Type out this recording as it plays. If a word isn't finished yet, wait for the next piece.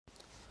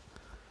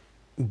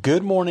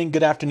Good morning,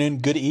 good afternoon,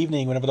 good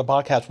evening, whenever the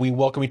podcast. We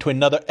welcome you to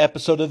another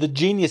episode of the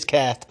Genius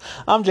Cast.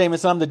 I'm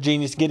Jameson, I'm the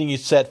genius, getting you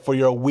set for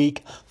your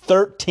Week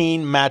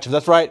 13 matchups.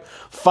 That's right,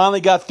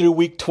 finally got through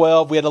Week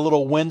 12. We had a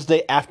little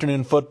Wednesday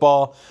afternoon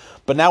football,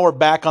 but now we're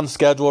back on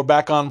schedule. We're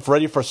back on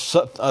ready for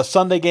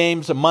Sunday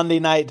games, a Monday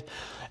night,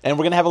 and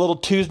we're going to have a little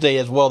Tuesday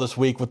as well this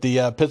week with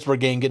the Pittsburgh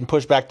game getting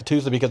pushed back to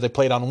Tuesday because they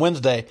played on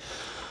Wednesday.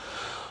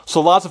 So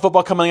lots of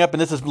football coming up,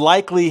 and this is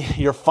likely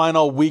your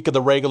final week of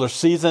the regular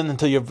season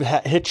until you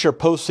hit your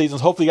postseasons.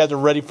 Hopefully you guys are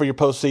ready for your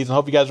postseason.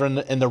 Hope you guys are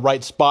in the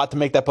right spot to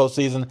make that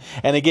postseason.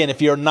 And again, if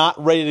you're not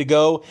ready to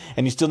go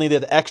and you still need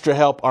that extra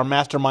help, our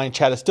mastermind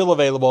chat is still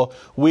available.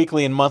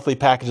 Weekly and monthly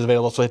packages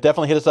available. So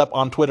definitely hit us up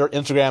on Twitter,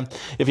 Instagram.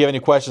 If you have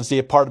any questions,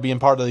 being part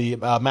of the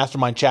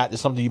mastermind chat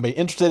is something you may be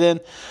interested in.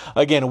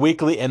 Again,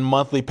 weekly and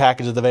monthly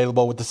packages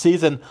available with the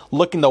season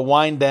looking to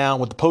wind down,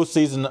 with the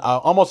postseason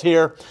almost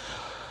here.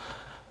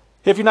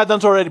 If you're not done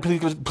so already,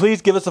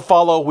 please give us a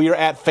follow. We are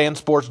at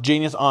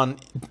FanSportsGenius on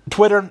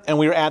Twitter, and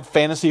we are at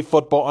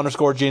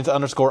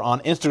FantasyFootball_Genius_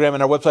 on Instagram.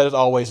 And our website is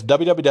always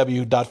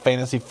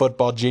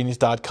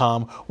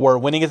www.fantasyfootballgenius.com, where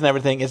winning isn't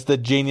everything, it's the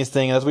genius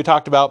thing. And as we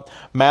talked about,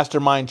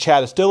 Mastermind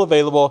Chat is still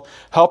available,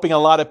 helping a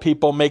lot of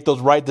people make those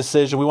right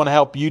decisions. We want to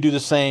help you do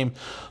the same.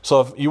 So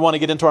if you want to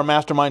get into our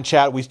Mastermind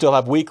Chat, we still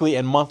have weekly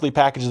and monthly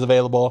packages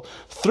available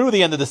through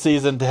the end of the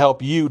season to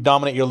help you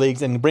dominate your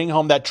leagues and bring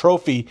home that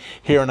trophy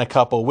here in a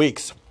couple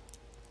weeks.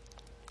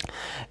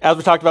 As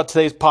we talked about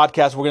today's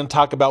podcast, we're going to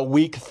talk about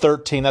Week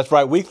 13. That's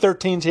right, Week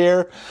 13's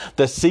here.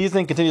 The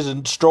season continues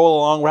to stroll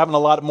along. We're having a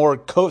lot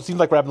more seems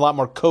like we're having a lot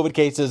more COVID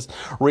cases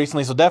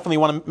recently, so definitely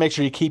want to make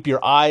sure you keep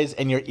your eyes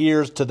and your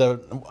ears to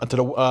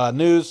the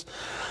news.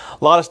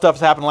 A lot of stuff's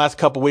happened the last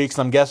couple weeks,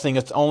 and I'm guessing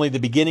it's only the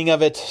beginning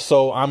of it,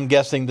 so I'm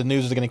guessing the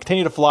news is going to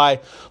continue to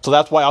fly. So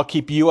that's why I'll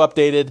keep you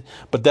updated,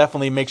 but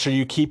definitely make sure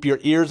you keep your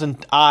ears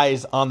and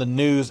eyes on the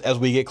news as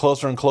we get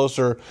closer and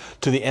closer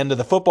to the end of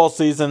the football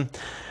season.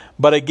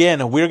 But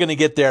again, we're going to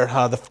get there.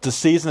 The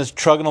season is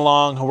chugging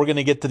along. We're going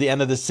to get to the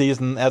end of the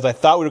season as I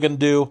thought we were going to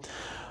do.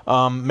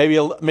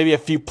 Maybe a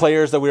few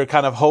players that we were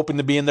kind of hoping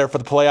to be in there for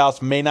the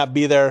playoffs may not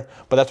be there,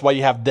 but that's why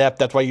you have depth.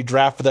 That's why you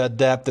draft for that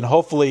depth. And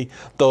hopefully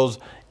those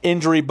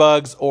injury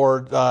bugs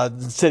or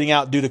sitting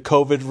out due to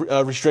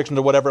COVID restrictions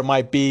or whatever it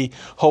might be,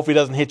 hopefully it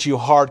doesn't hit you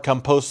hard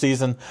come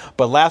postseason.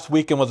 But last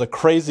weekend was a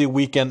crazy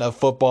weekend of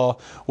football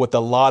with a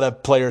lot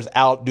of players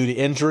out due to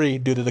injury,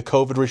 due to the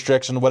COVID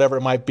restriction, whatever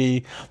it might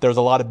be. There's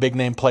a lot of big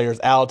name players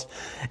out,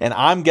 and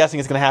I'm guessing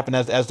it's going to happen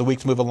as the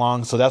weeks move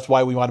along. So that's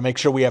why we want to make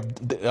sure we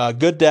have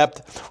good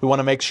depth. We want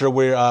to make sure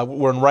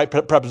we're in right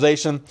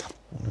preparation,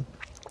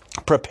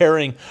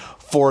 preparing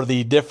for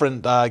the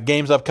different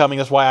games upcoming.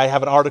 That's why I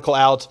have an article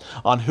out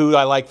on who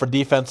I like for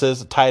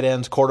defenses, tight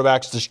ends,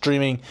 quarterbacks, the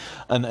streaming,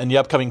 and the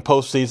upcoming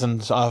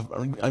postseasons.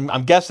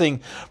 I'm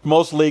guessing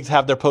most leagues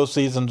have their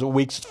postseasons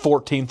weeks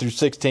 14 through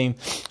 16.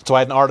 So I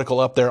had an article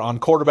up there on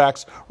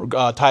quarterbacks,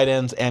 tight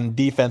ends, and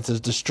defenses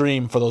to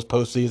stream for those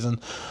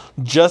postseasons.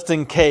 Just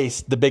in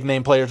case the big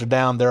name players are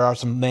down, there are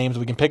some names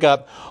we can pick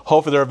up.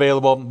 Hopefully they're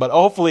available, but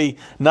hopefully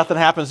nothing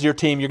happens to your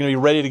team. You're going to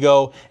be ready to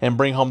go and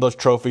bring home those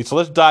trophies. So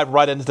let's dive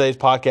right into today's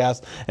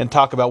podcast and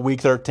talk about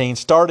Week 13,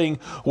 starting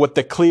with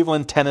the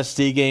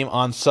Cleveland-Tennessee game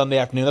on Sunday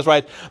afternoon. That's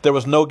right, there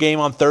was no game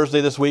on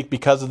Thursday this week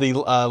because of the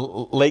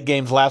late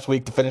games last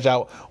week to finish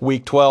out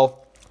Week 12.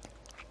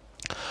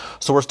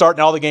 So we're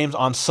starting all the games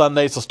on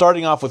Sunday. So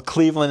starting off with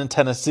Cleveland and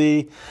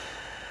Tennessee.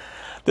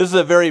 This is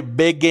a very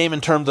big game in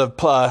terms of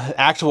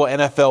actual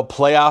NFL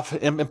playoff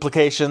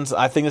implications.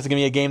 I think this is going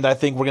to be a game that I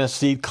think we're going to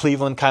see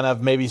Cleveland kind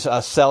of maybe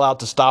sell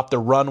out to stop the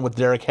run with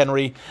Derrick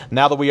Henry.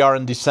 Now that we are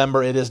in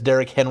December, it is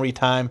Derrick Henry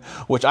time,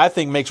 which I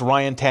think makes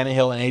Ryan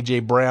Tannehill and A.J.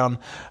 Brown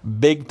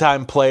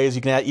big-time plays.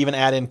 You can even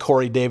add in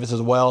Corey Davis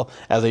as well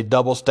as a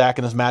double stack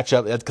in this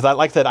matchup. Because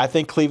like I said, I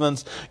think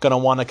Cleveland's going to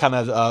want to kind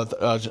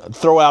of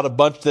throw out a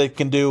bunch they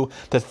can do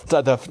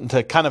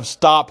to kind of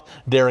stop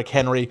Derrick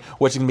Henry,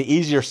 which is going to be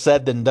easier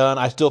said than done.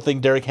 I still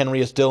think Derrick Henry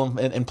is still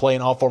in play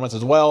in all formats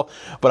as well,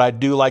 but I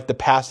do like the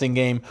passing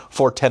game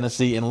for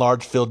Tennessee in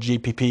large field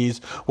GPPs,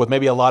 with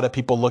maybe a lot of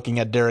people looking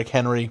at Derrick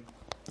Henry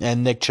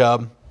and Nick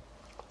Chubb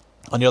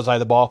on the other side of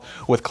the ball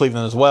with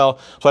Cleveland as well.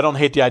 So I don't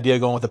hate the idea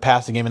of going with the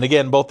passing game. And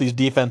again, both these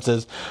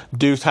defenses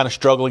do kind of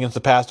struggle against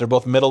the pass. They're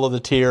both middle of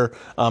the tier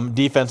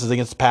defenses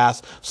against the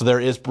pass. So there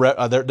is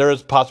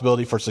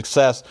possibility for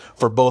success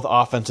for both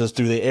offenses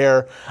through the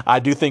air. I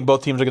do think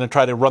both teams are going to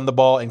try to run the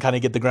ball and kind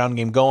of get the ground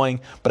game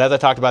going. But as I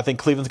talked about, I think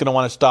Cleveland's going to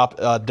want to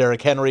stop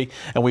Derrick Henry.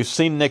 And we've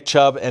seen Nick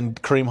Chubb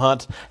and Kareem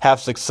Hunt have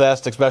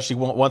success, especially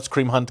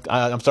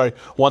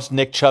once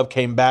Nick Chubb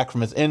came back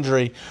from his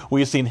injury.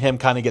 We've seen him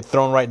kind of get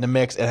thrown right in the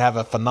mix and have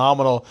a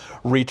phenomenal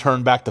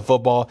return back to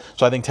football.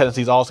 So I think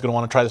Tennessee's also going to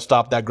want to try to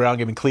stop that ground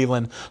game in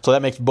Cleveland. So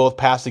that makes both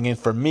passing games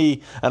for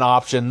me an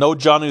option. No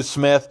Jonnu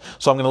Smith,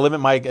 so I'm going to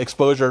limit my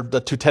exposure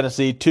to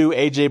Tennessee. To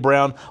A.J.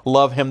 Brown,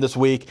 love him this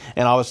week,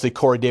 and obviously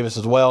Corey Davis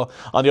as well.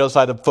 On the other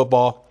side of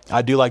football,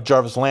 I do like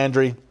Jarvis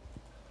Landry.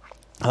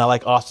 And I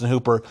like Austin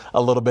Hooper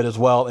a little bit as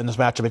well in this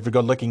matchup if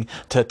you're looking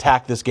to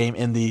attack this game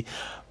in the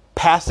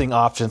passing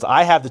options,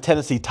 I have the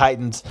Tennessee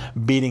Titans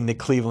beating the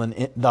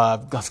Cleveland.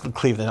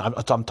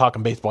 I'm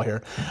talking baseball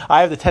here.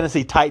 I have the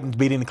Tennessee Titans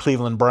beating the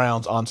Cleveland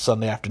Browns on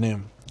Sunday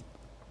afternoon.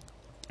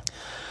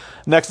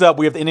 Next up,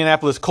 we have the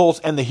Indianapolis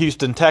Colts and the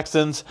Houston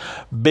Texans.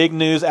 Big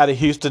news out of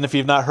Houston. If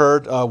you've not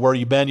heard where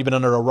you've been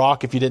under a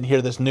rock if you didn't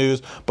hear this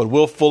news. But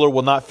Will Fuller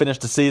will not finish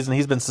the season.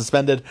 He's been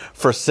suspended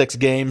for 6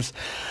 games.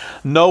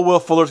 No Will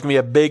Fuller is going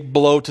to be a big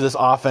blow to this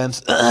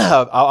offense.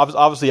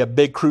 Obviously, a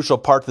big crucial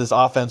part to this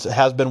offense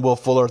has been Will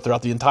Fuller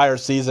throughout the entire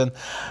season.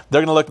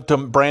 They're going to look to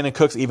Brandon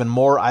Cooks even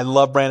more. I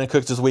love Brandon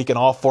Cooks this week in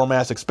all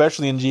formats,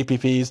 especially in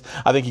GPPs.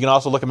 I think you can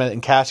also look at him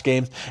in cash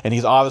games, and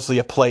he's obviously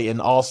a play in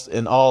all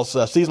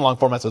season-long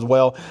formats as well.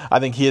 I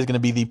think he is going to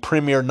be the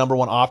premier number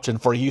 1 option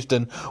for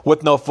Houston.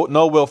 With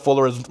no Will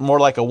Fuller, is more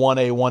like a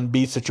 1A,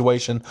 1B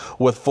situation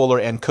with Fuller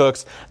and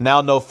Cooks. Now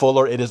no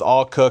Fuller, it is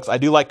all Cooks. I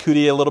do like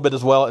Cootie a little bit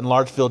as well in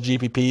large field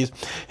GPPs. He's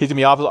going to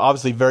be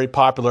obviously very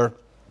popular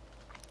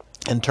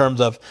in terms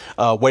of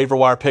waiver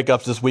wire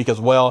pickups this week as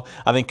well.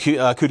 I think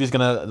Cootie's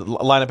going to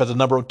line up as a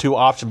number 2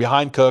 option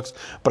behind Cooks,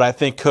 but I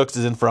think Cooks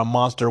is in for a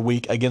monster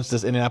week against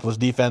this Indianapolis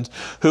defense,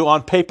 who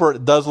on paper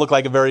does look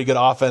like a very good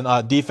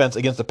defense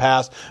against the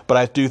pass, but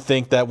I do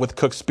think that with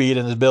Cooks' speed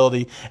and his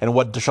ability and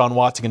what Deshaun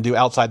Watson can do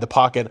outside the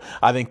pocket,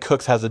 I think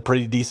Cooks has a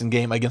pretty decent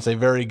game against a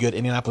very good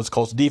Indianapolis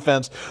Colts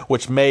defense,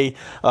 which may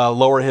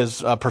lower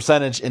his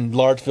percentage in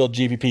large field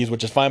GPPs,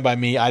 which is fine by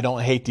me. I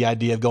don't hate the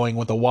idea of going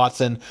with a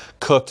Watson,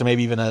 Cook, to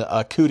maybe even a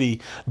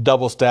Cootie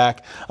double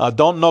stack.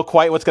 Don't know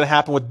quite what's going to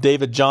happen with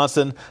David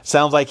Johnson.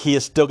 Sounds like he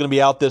is still going to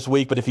be out this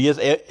week, but if he is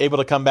able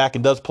to come back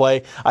and does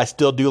play, I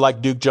still do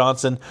like Duke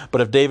Johnson. But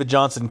if David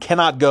Johnson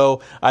cannot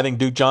go, I think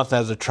Duke Johnson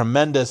has a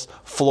tremendous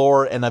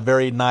floor and a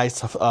very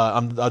nice,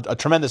 a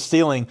tremendous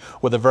ceiling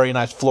with a very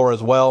nice floor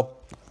as well.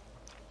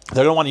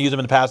 They're going to want to use him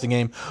in the passing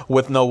game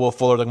with no Will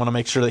Fuller. They're going to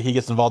make sure that he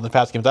gets involved in the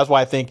passing game. That's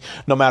why I think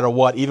no matter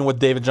what, even with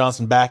David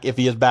Johnson back, if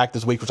he is back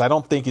this week, which I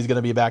don't think he's going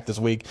to be back this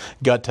week,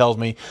 gut tells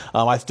me,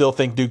 I still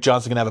think Duke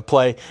Johnson's going to have a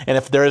play. And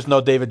if there is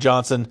no David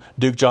Johnson,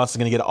 Duke Johnson's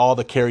going to get all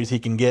the carries he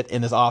can get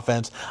in this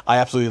offense. I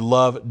absolutely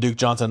love Duke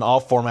Johnson in all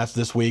formats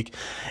this week.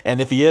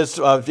 And if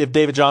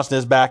David Johnson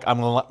is back, I'm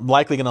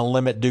likely going to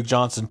limit Duke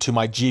Johnson to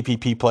my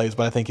GPP plays,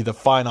 but I think he's a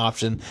fine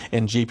option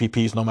in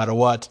GPPs no matter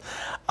what.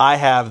 I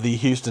have the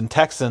Houston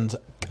Texans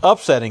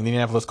upsetting the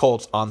Indianapolis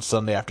Colts on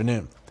Sunday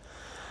afternoon.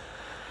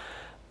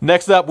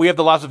 Next up, we have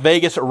the Las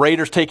Vegas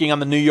Raiders taking on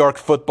the New York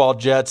Football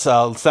Jets.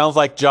 Sounds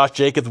like Josh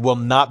Jacobs will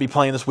not be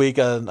playing this week.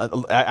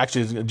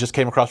 Actually, it just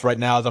came across right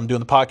now as I'm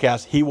doing the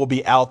podcast. He will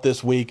be out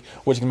this week,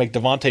 which is going to make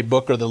Devontae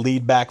Booker the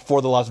lead back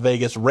for the Las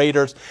Vegas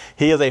Raiders.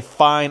 He is a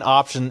fine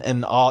option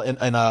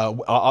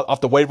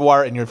off the waiver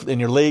wire in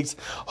your leagues.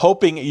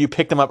 Hoping you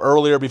picked him up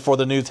earlier before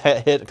the news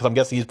hit, because I'm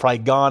guessing he's probably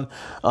gone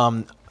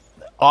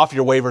off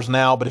your waivers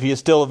now, but if he is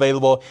still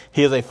available,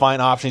 he is a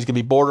fine option. He's going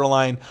to be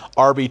borderline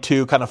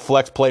RB2, kind of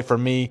flex play for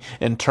me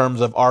in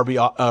terms of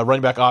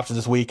running back options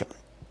this week.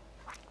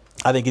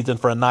 I think he's in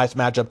for a nice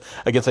matchup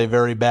against a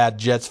very bad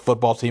Jets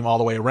football team all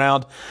the way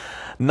around.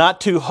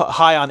 Not too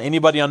high on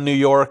anybody on New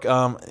York.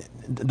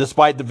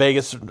 Despite the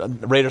Vegas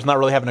Raiders not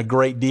really having a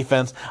great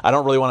defense, I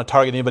don't really want to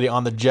target anybody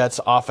on the Jets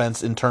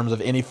offense in terms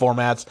of any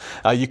formats.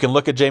 You can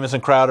look at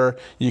Jamison Crowder.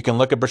 You can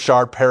look at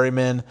Brashard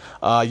Perryman.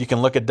 You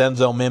can look at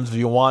Denzel Mims if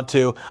you want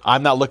to.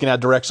 I'm not looking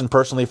at direction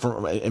personally,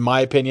 in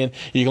my opinion.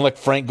 You can look at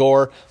Frank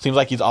Gore. Seems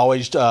like he's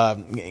always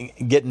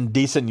getting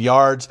decent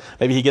yards.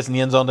 Maybe he gets in the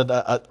end zone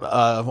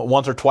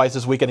once or twice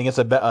this weekend against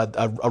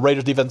a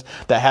Raiders defense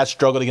that has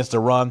struggled against the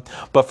run.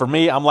 But for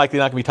me, I'm likely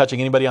not going to be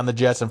touching anybody on the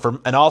Jets.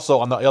 And also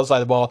on the other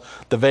side of the ball,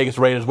 the Vegas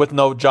Raiders with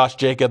no Josh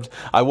Jacobs.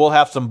 I will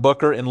have some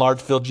Booker in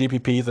large field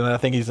GPPs, and I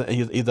think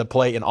he's a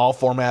play in all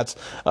formats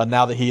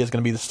now that he is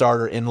going to be the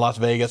starter in Las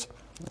Vegas.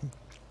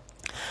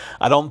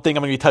 I don't think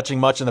I'm going to be touching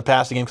much in the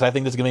passing game because I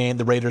think this is going to be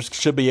the Raiders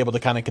should be able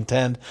to kind of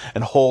contend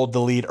and hold the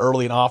lead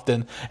early and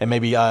often, and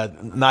maybe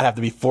not have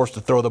to be forced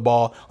to throw the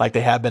ball like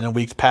they have been in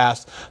weeks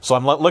past. So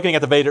I'm looking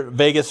at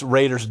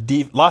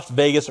the Las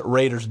Vegas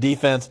Raiders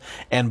defense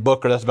and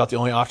Booker. That's about the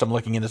only option I'm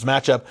looking in this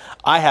matchup.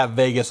 I have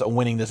Vegas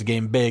winning this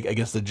game big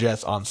against the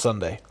Jets on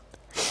Sunday.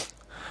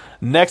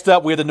 Next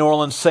up, we have the New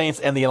Orleans Saints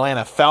and the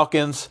Atlanta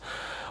Falcons.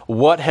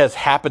 What has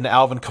happened to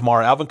Alvin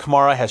Kamara? Alvin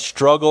Kamara has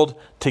struggled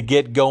to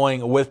get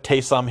going with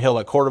Taysom Hill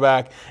at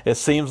quarterback. It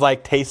seems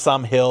like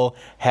Taysom Hill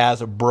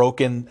has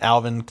broken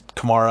Alvin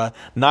Kamara,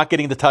 not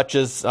getting the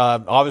touches.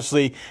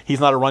 Obviously, he's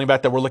not a running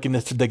back that we're looking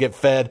to get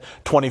fed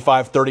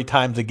 25, 30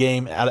 times a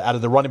game out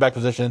of the running back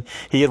position.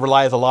 He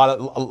relies a lot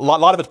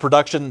of his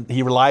production.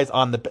 He relies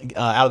on the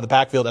out of the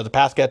backfield as a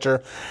pass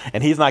catcher,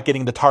 and he's not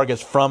getting the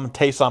targets from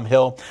Taysom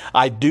Hill.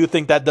 I do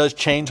think that does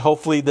change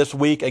hopefully this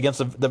week against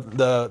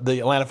the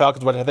Atlanta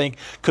Falcons, which I think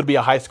could be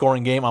a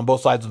high-scoring game on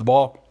both sides of the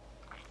ball.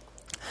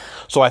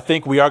 So I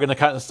think we are going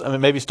to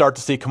maybe start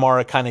to see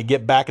Kamara kind of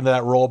get back into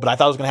that role. But I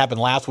thought it was going to happen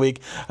last week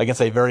against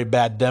a very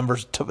bad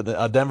Denver's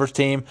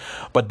team.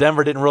 But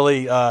Denver didn't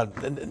really New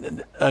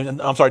Orleans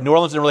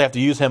didn't really have to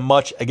use him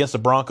much against the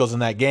Broncos in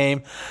that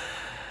game.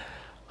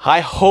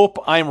 I hope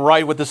I'm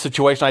right with this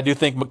situation. I do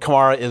think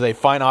Kamara is a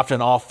fine option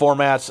in all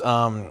formats.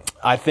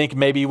 I think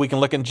maybe we can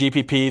look in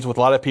GPPs with a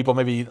lot of people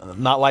maybe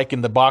not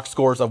liking the box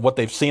scores of what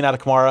they've seen out of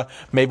Kamara.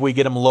 Maybe we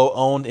get him low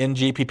owned in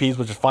GPPs,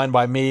 which is fine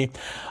by me.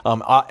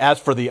 As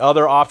for the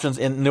other options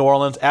in New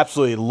Orleans,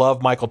 absolutely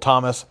love Michael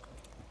Thomas.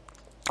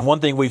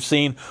 One thing we've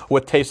seen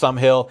with Taysom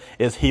Hill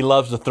is he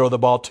loves to throw the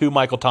ball to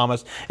Michael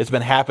Thomas. It's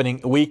been happening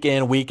week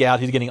in, week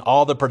out. He's getting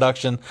all the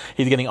production.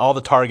 He's getting all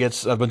the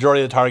targets, a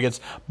majority of the targets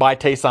by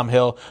Taysom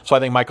Hill. So I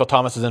think Michael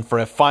Thomas is in for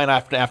a fine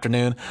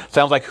afternoon.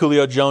 Sounds like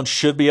Julio Jones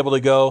should be able to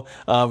go.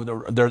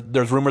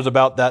 There's rumors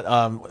about that.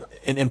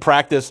 In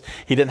practice,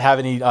 he didn't have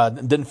any,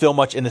 didn't feel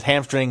much in his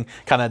hamstring,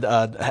 kind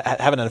of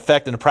having an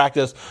effect in the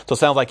practice. So it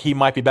sounds like he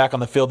might be back on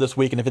the field this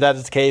week. And if that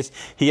is the case,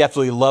 he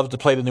absolutely loves to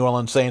play the New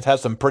Orleans Saints.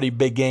 Has some pretty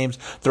big games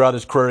throughout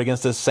his career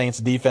against this Saints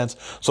defense.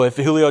 So if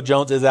Julio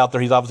Jones is out there,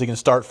 he's obviously going to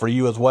start for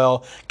you as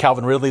well.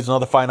 Calvin Ridley's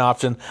another fine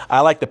option. I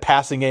like the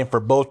passing game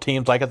for both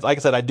teams. Like I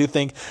said, I do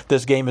think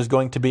this game is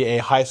going to be a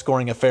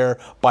high-scoring affair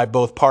by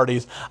both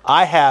parties.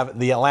 I have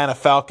the Atlanta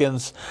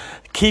Falcons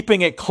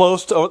keeping it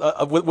close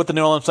to, with the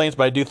New Orleans Saints,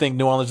 but I do think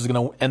New Orleans is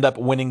going to end up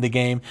winning the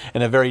game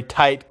in a very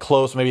tight,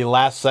 close, maybe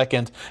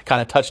last-second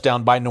kind of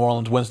touchdown by New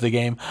Orleans wins the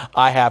game.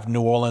 I have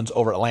New Orleans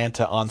over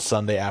Atlanta on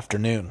Sunday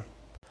afternoon.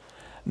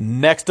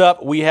 Next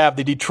up, we have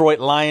the Detroit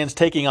Lions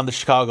taking on the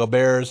Chicago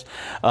Bears.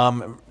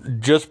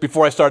 Just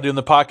before I started doing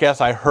the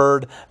podcast, I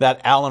heard that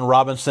Allen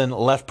Robinson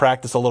left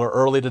practice a little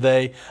early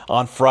today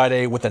on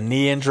Friday with a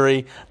knee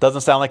injury.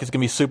 Doesn't sound like it's going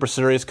to be super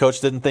serious. Coach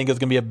didn't think it was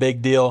going to be a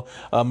big deal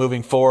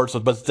moving forward.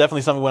 So, but it's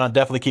definitely something we want to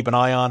definitely keep an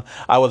eye on.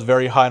 I was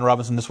very high on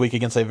Robinson this week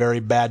against a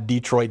very bad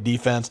Detroit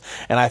defense,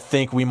 and I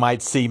think we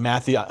might see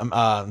Mitchell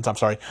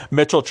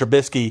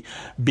Trubisky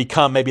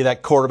become maybe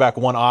that quarterback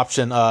one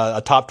option,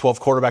 a top 12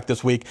 quarterback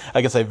this week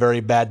against a very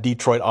bad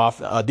Detroit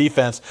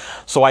defense.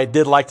 So I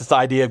did like this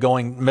idea of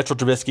going Mitchell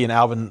Trubisky and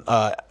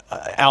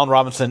Allen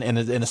Robinson in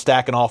a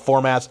stack in all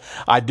formats.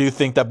 I do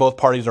think that both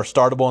parties are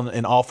startable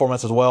in all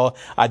formats as well.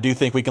 I do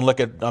think we can look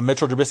at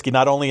Mitchell Trubisky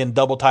not only in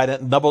double tight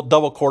end,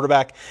 double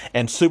quarterback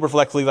and super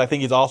flex leagues. I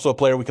think he's also a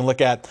player we can look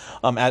at,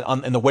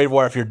 in the waiver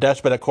wire if you're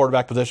desperate at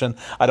quarterback position.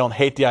 I don't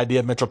hate the idea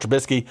of Mitchell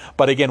Trubisky,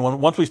 but again,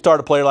 once we start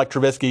a player like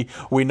Trubisky,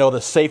 we know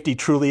the safety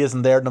truly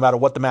isn't there no matter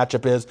what the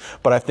matchup is.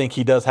 But I think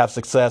he does have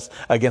success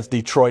against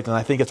Detroit, and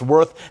I think it's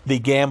worth the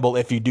gamble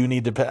if you do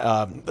need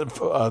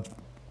to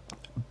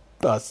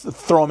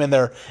throw him in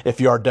there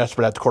if you are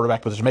desperate at the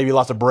quarterback position. Maybe you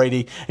lost a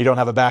Brady, you don't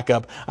have a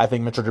backup. I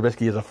think Mitchell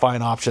Trubisky is a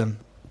fine option.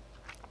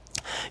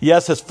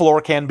 Yes, his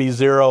floor can be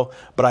 0,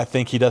 but I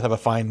think he does have a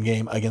fine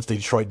game against the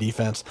Detroit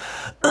defense.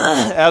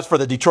 As for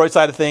the Detroit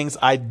side of things,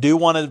 I do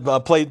want to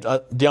play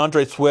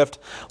DeAndre Swift.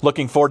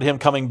 Looking forward to him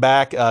coming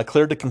back.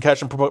 Cleared the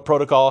concussion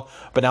protocol,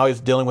 but now he's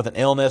dealing with an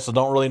illness, so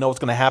don't really know what's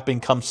going to happen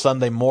come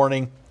Sunday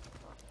morning.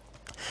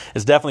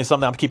 It's definitely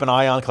something I'm keeping an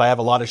eye on because I have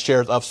a lot of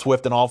shares of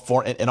Swift in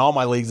all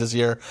my leagues this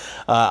year.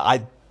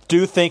 I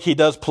do think he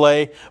does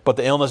play, but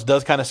the illness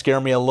does kind of scare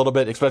me a little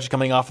bit, especially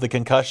coming off of the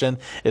concussion.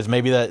 Is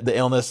maybe the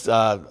illness,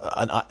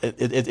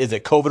 is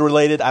it COVID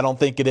related? I don't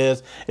think it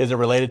is. Is it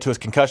related to his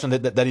concussion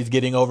that he's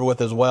getting over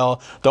with as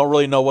well? Don't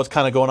really know what's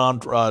kind of going on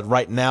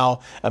right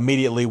now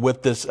immediately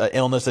with this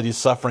illness that he's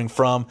suffering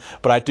from.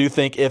 But I do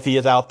think if he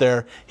is out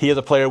there, he is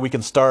a player we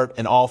can start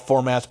in all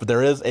formats, but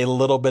there is a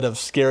little bit of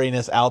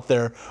scariness out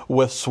there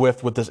with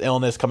Swift with this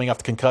illness coming off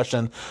the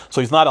concussion. So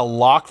he's not a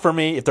lock for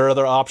me. If there are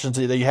other options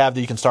that you have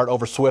that you can start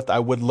over Swift, I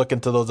would look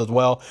into those as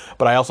well,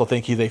 but I also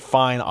think he's a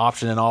fine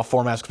option in all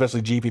formats,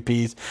 especially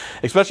GPPs,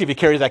 especially if he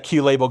carries that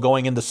Q label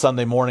going into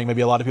Sunday morning. Maybe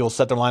a lot of people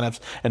set their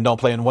lineups and don't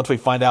play, and once we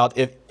find out,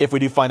 if we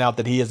do find out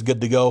that he is good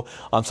to go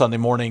on Sunday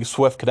morning,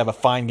 Swift could have a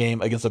fine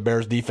game against the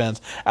Bears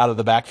defense out of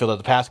the backfield as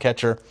a pass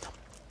catcher.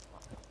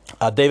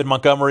 David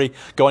Montgomery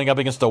going up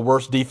against the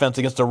worst defense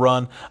against the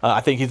run.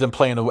 I think he's been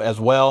playing as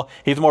well.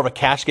 He's more of a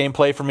cash game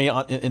play for me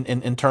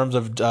in terms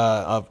of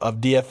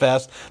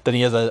DFS than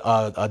he is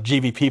a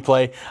GVP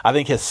play. I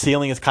think his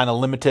ceiling is kind of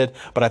limited,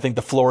 but I think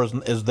the floor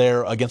is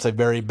there against a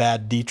very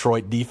bad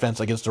Detroit defense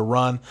against the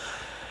run.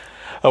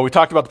 We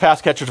talked about the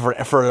pass catchers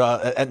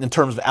in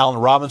terms of Allen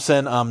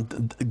Robinson.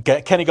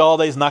 Kenny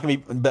Golladay is not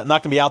going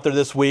to be out there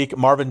this week.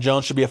 Marvin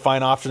Jones should be a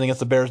fine option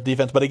against the Bears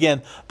defense. But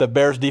again, the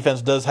Bears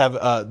defense does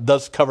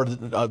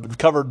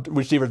cover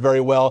receivers very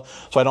well.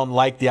 So I don't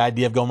like the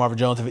idea of going Marvin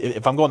Jones.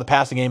 If I'm going the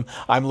passing game,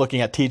 I'm looking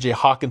at T.J.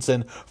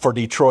 Hawkinson for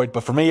Detroit.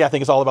 But for me, I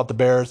think it's all about the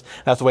Bears.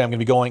 That's the way I'm going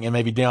to be going, and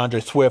maybe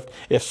DeAndre Swift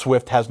if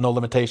Swift has no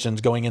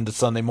limitations going into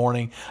Sunday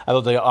morning.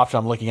 That's the option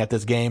I'm looking at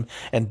this game,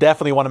 and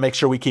definitely want to make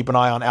sure we keep an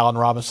eye on Allen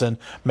Robinson.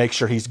 Make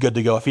sure he's good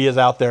to go. If he is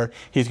out there,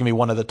 he's going to be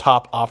one of the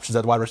top options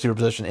at wide receiver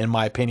position, in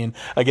my opinion,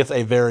 against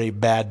a very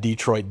bad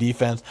Detroit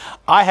defense.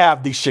 I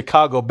have the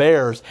Chicago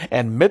Bears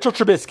and Mitchell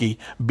Trubisky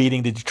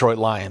beating the Detroit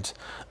Lions.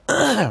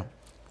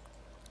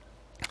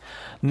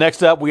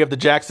 Next up, we have the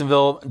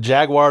Jacksonville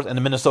Jaguars and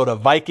the Minnesota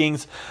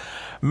Vikings.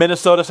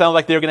 Minnesota sounds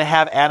like they're going to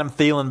have Adam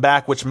Thielen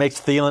back, which makes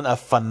Thielen a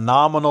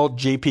phenomenal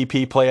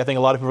GPP play. I think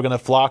a lot of people are going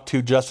to flock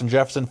to Justin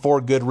Jefferson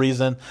for good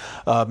reason.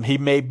 He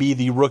may be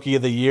the rookie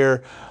of the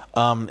year.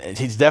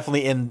 He's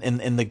definitely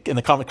in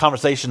the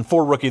conversation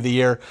for Rookie of the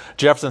Year.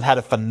 Jefferson had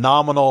a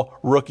phenomenal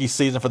rookie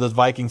season for this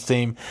Vikings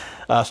team,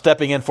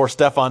 stepping in for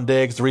Stephon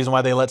Diggs. The reason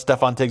why they let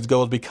Stephon Diggs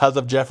go is because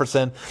of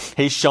Jefferson.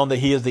 He's shown that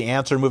he is the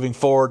answer moving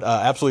forward.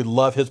 Absolutely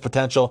love his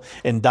potential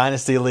in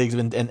dynasty leagues,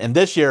 and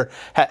this year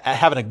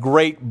having a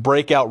great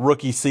breakout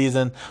rookie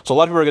season. So a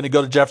lot of people are going to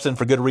go to Jefferson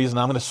for good reason.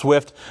 I'm going to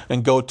Swift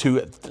and go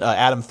to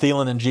Adam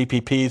Thielen in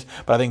GPPs,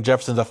 but I think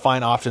Jefferson's a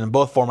fine option in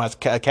both formats,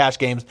 cash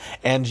games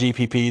and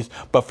GPPs.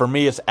 But for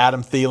me, it's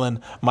Adam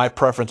Thielen, my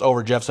preference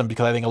over Jefferson,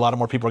 because I think a lot of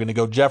more people are going to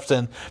go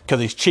Jefferson because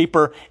he's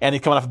cheaper and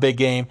he's coming off a big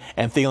game,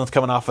 and Thielen's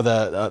coming off of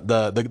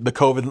the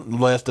COVID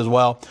list as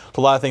well.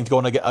 So a lot of things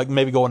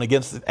maybe going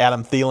against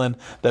Adam Thielen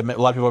that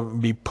a lot of people will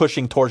be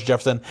pushing towards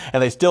Jefferson,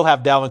 and they still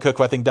have Dalvin Cook,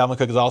 who I think Dalvin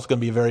Cook is also going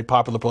to be a very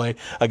popular play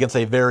against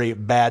a very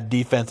bad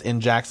defense in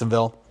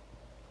Jacksonville.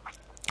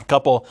 A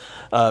couple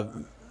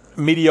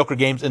mediocre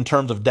games in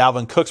terms of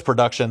Dalvin Cook's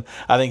production.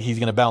 I think he's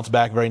going to bounce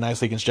back very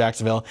nicely against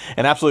Jacksonville,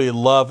 and absolutely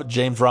love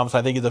James Robinson.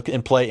 I think he's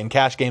in play in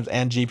cash games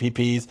and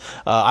GPPs.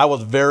 I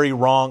was very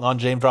wrong on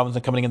James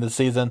Robinson coming into the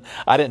season.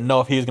 I didn't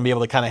know if he was going to be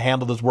able to kind of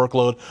handle this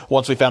workload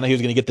once we found out he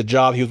was going to get the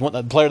job. He was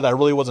a player that I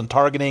really wasn't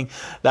targeting.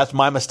 That's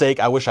my mistake.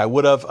 I wish I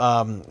would have.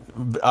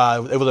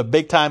 It was a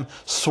big time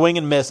swing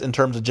and miss in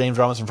terms of James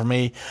Robinson for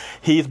me.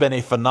 He's been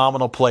a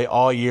phenomenal play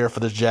all year for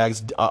this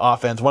Jags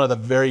offense. One of the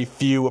very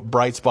few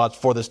bright spots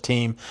for this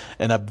team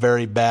in a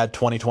very bad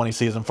 2020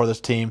 season for this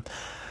team.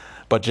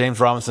 But James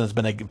Robinson has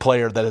been a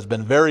player that has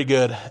been very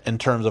good in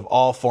terms of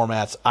all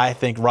formats. I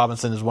think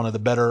Robinson is one of the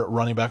better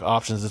running back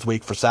options this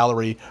week for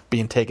salary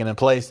being taken in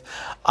place.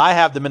 I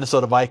have the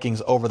Minnesota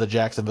Vikings over the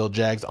Jacksonville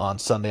Jags on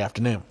Sunday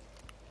afternoon.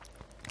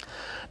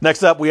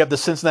 Next up, we have the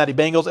Cincinnati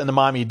Bengals and the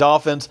Miami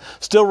Dolphins.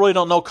 Still really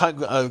don't know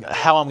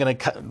how I'm going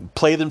to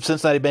play the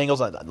Cincinnati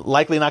Bengals. I'm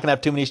likely not going to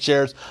have too many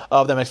shares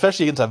of them,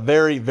 especially against a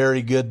very,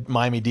 very good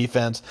Miami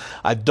defense.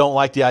 I don't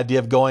like the idea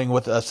of going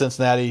with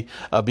Cincinnati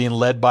being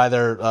led by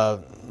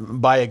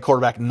by a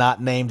quarterback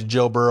not named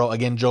Joe Burrow.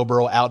 Again, Joe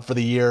Burrow out for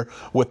the year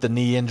with the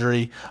knee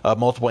injury,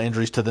 multiple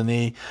injuries to the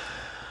knee.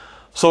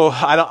 So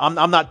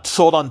I'm not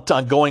sold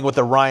on going with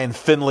the Ryan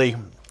Finley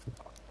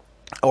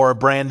or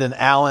Brandon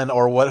Allen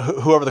or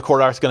whoever the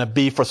quarterback is going to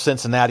be for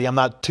Cincinnati. I'm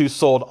not too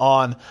sold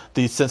on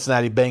the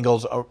Cincinnati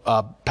Bengals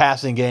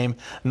passing game.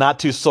 Not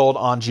too sold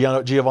on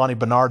Giovanni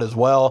Bernard as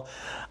well.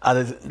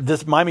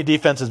 This Miami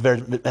defense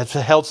has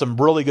held some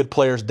really good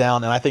players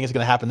down, and I think it's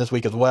going to happen this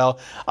week as well.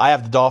 I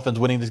have the Dolphins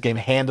winning this game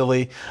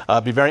handily.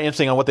 It'll be very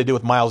interesting on what they do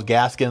with Myles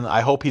Gaskin.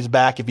 I hope he's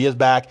back. If he is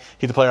back,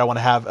 he's a player I want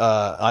to have.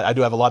 I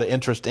do have a lot of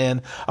interest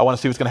in. I want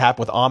to see what's going to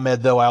happen with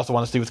Ahmed, though. I also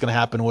want to see what's going to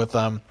happen with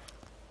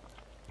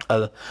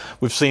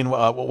we've seen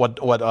what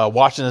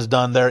Washington has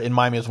done there in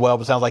Miami as well,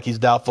 but it sounds like he's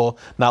doubtful,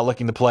 not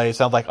looking to play. It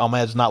sounds like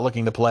Ahmed's not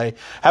looking to play.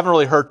 Haven't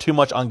really heard too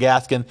much on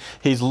Gaskin.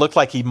 He's looked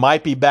like he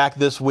might be back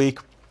this week,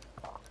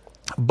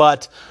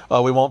 but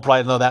we won't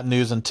probably know that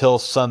news until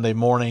Sunday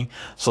morning.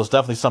 So it's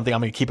definitely something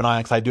I'm going to keep an eye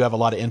on, because I do have a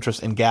lot of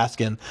interest in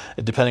Gaskin,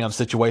 depending on the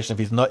situation.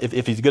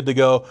 If he's good to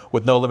go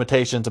with no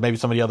limitations, and maybe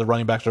some of the other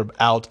running backs are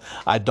out,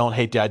 I don't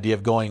hate the idea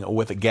of going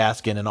with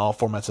Gaskin in all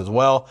formats as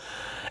well.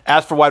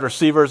 As for wide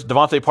receivers,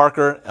 Devontae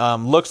Parker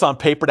looks on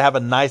paper to have a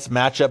nice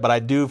matchup, but I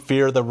do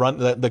fear the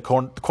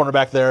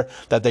cornerback there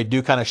that they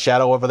do kind of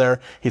shadow over there.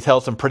 He's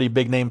held some pretty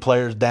big name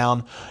players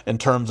down in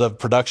terms of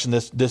production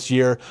this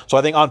year. So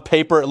I think on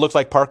paper it looks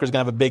like Parker's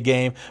going to have a big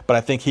game, but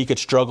I think he could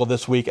struggle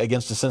this week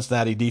against the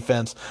Cincinnati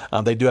defense.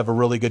 They do have a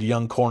really good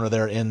young corner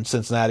there in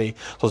Cincinnati,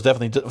 so it's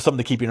definitely something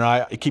to keep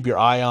your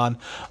eye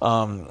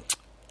on.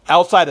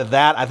 Outside of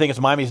that, I think it's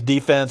Miami's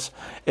defense.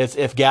 It's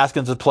if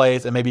Gaskins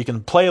plays, and maybe you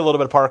can play a little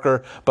bit of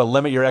Parker, but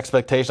limit your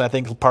expectation. I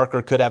think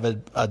Parker could have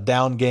a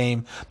down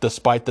game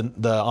despite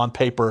the on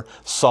paper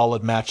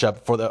solid matchup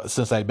for the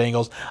Cincinnati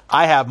Bengals.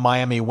 I have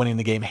Miami winning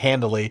the game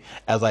handily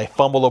as I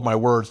fumble over my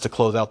words to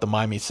close out the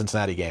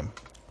Miami-Cincinnati game.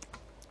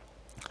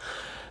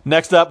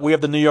 Next up, we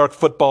have the New York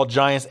Football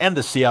Giants and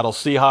the Seattle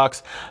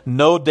Seahawks.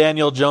 No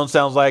Daniel Jones,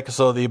 sounds like,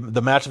 so the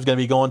matchup is going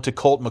to be going to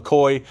Colt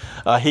McCoy.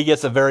 He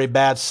gets a very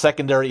bad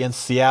secondary in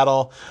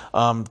Seattle.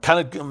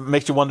 Kind of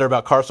makes you wonder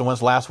about Carson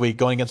Wentz last week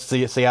going against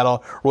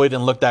Seattle. Really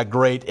didn't look that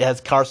great. Has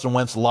Carson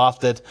Wentz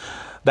lost it?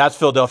 That's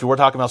Philadelphia. We're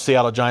talking about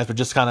Seattle Giants, but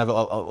just kind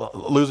of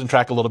losing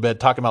track a little bit,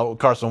 talking about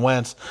Carson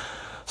Wentz.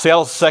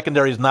 Seattle's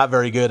secondary is not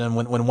very good, and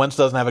when Wentz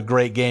doesn't have a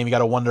great game, you got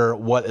to wonder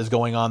what is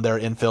going on there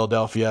in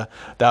Philadelphia.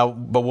 But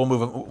we'll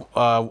move.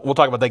 We'll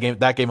talk about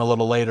that game a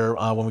little later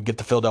when we get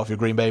to Philadelphia,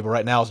 Green Bay. But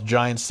right now it's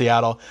Giants,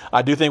 Seattle.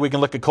 I do think we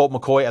can look at Colt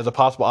McCoy as a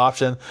possible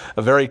option.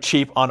 Very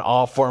cheap on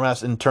all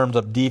formats in terms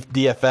of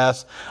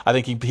DFS. I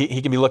think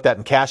he can be looked at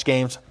in cash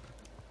games.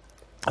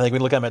 I think we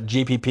look at him at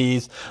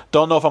GPPs.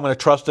 Don't know if I'm going to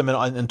trust him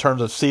in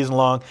terms of season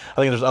long. I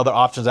think there's other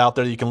options out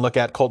there that you can look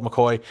at Colt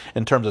McCoy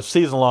in terms of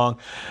season long.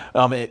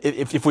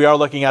 If we are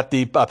looking at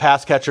the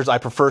pass catchers, I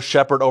prefer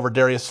Shepard over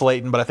Darius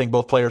Slayton, but I think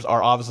both players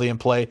are obviously in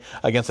play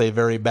against a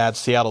very bad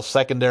Seattle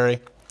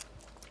secondary.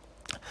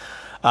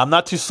 I'm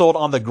not too sold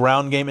on the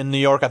ground game in New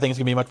York. I think it's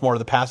going to be much more of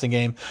the passing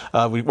game.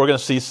 We're going to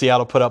see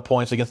Seattle put up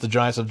points against the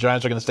Giants. If the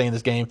Giants are going to stay in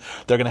this game,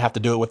 they're going to have to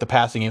do it with the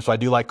passing game. So I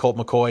do like Colt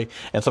McCoy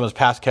and some of his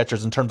pass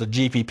catchers in terms of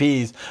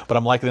GPPs, but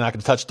I'm likely not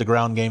going to touch the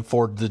ground game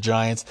for the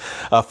Giants.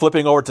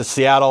 Flipping over to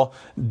Seattle,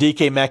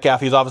 DK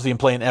Metcalf, he's obviously in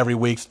play every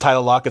week.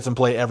 Tyler Lockett's in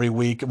play every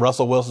week.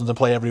 Russell Wilson's in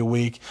play every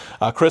week.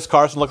 Chris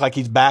Carson looked like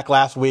he's back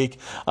last week.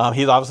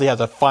 He obviously has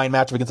a fine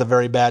matchup against a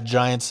very bad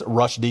Giants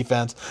rush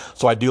defense.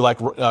 So I do like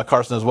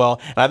Carson as well.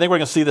 And I think we're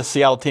going to see the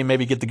Seattle team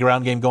maybe get the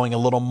ground game going a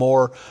little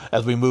more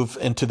as we move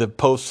into the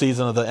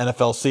postseason of the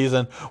NFL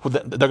season.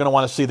 They're going to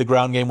want to see the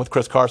ground game with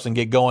Chris Carson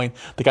get going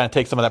to kind of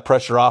take some of that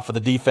pressure off of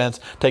the defense,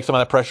 take some of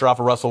that pressure off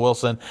of Russell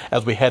Wilson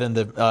as we head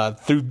into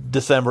through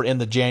December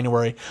into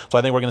January. So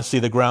I think we're going to see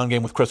the ground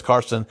game with Chris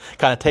Carson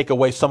kind of take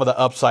away some of the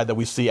upside that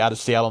we see out of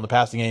Seattle in the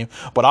passing game.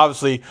 But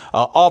obviously,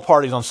 all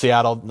parties on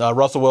Seattle,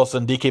 Russell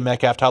Wilson, DK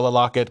Metcalf, Tyler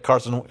Lockett,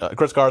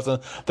 Chris Carson,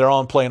 they're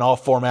all playing all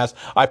formats.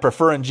 I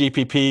prefer in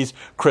GPPs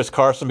Chris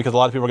Carson because a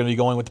lot of people are going to be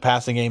going with the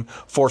passing game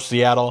for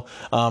Seattle.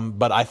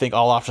 But I think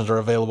all options are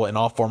available in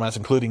all formats,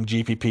 including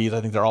GPPs.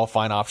 I think they're all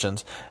fine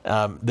options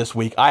this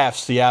week. I have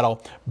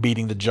Seattle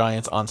beating the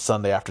Giants on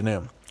Sunday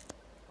afternoon.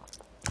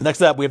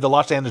 Next up, we have the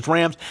Los Angeles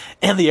Rams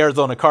and the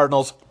Arizona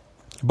Cardinals.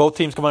 Both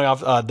teams coming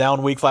off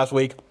down weeks last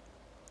week.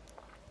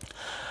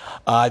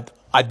 I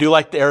do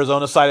like the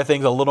Arizona side of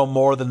things a little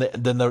more than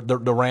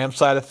the Rams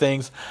side of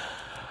things.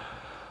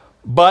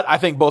 But I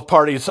think both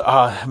parties,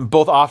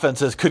 both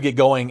offenses could get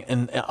going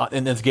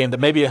in this game that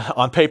maybe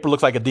on paper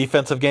looks like a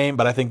defensive game,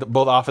 but I think that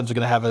both offenses are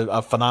going to have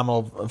a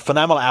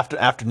phenomenal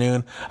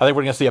afternoon. I think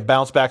we're going to see a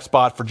bounce back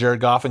spot for Jared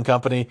Goff and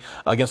company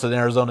against an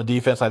Arizona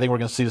defense. I think we're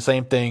going to see the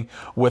same thing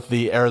with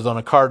the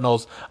Arizona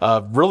Cardinals.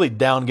 Really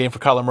down game for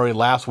Kyler Murray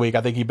last week.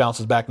 I think he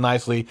bounces back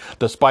nicely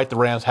despite the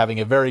Rams having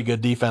a very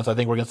good defense. I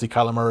think we're going to see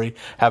Kyler Murray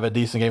have a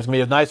decent game. It's going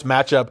to be a nice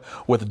matchup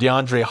with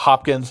DeAndre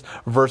Hopkins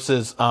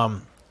versus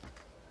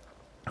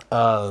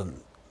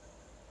Jalen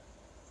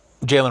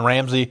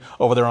Ramsey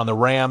over there on the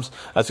Rams.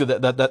 That's a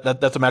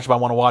matchup I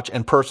want to watch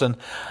in person.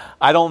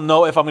 I don't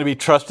know if I'm going to be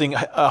trusting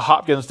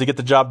Hopkins to get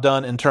the job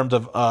done in terms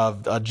of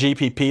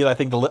GPP. I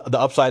think the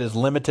upside is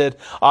limited.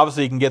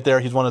 Obviously, he can get there.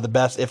 He's one of the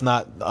best, if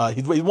not,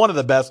 he's one of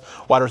the best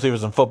wide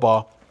receivers in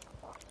football.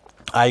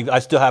 I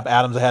still have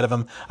Adams ahead of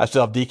him. I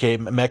still have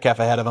DK Metcalf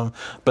ahead of him.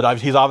 But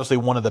he's obviously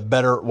one of the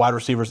better wide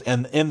receivers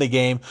in the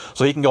game,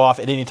 so he can go off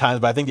at any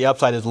time. But I think the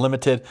upside is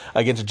limited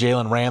against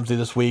Jalen Ramsey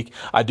this week.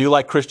 I do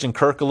like Christian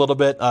Kirk a little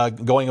bit,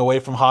 going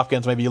away from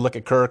Hopkins. Maybe you look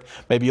at Kirk.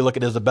 Maybe you look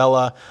at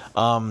Isabella.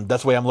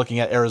 That's the way I'm looking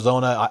at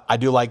Arizona. I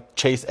do like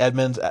Chase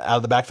Edmonds out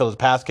of the backfield as a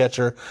pass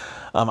catcher.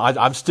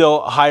 I'm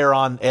still higher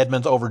on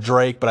Edmonds over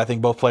Drake, but I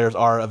think both players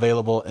are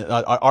available,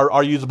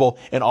 are usable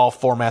in all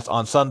formats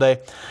on Sunday.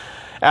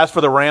 As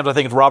for the Rams, I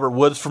think it's Robert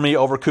Woods for me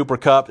over Cooper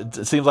Kupp.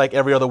 It seems like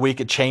every other week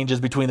it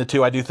changes between the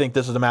two. I do think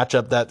this is a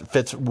matchup that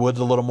fits Woods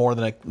a little more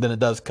than it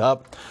does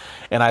Kupp.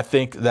 And I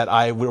think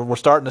that we're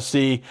starting to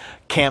see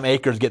Cam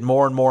Akers get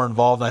more and more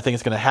involved, and I think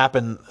it's going to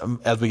happen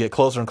as we get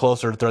closer and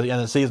closer through the end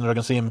of the season. We're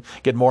going to see him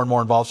get more and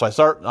more involved.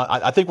 So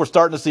I think we're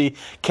starting to see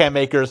Cam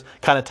Akers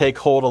kind of take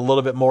hold a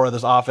little bit more of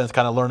this offense,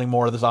 kind of learning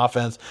more of this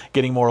offense,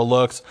 getting more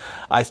looks.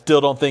 I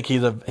still don't think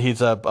he's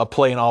a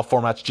play in all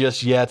formats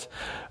just yet.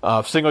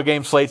 Single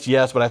game slates,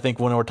 yes, but I think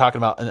when we're talking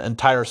about an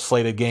entire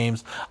slated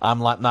games, I'm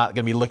not going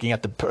to be looking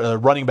at the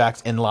running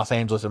backs in Los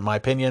Angeles, in my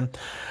opinion.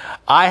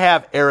 I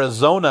have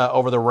Arizona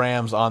over the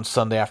Rams on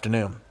Sunday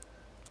afternoon.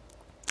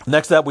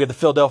 Next up, we have the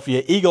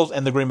Philadelphia Eagles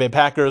and the Green Bay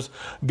Packers.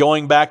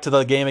 Going back to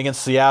the game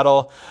against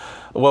Seattle,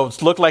 well,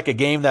 it's looked like a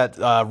game that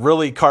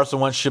really Carson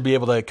Wentz should be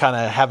able to kind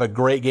of have a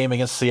great game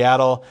against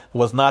Seattle.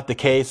 Was not the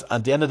case.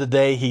 At the end of the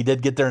day, he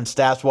did get there in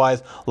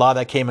stats-wise. A lot of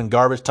that came in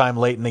garbage time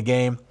late in the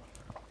game.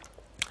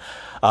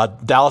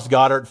 Dallas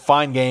Goedert,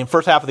 fine game.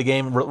 First half of the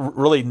game,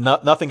 really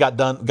nothing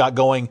got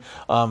going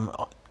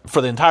for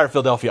the entire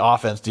Philadelphia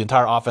offense. The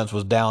entire offense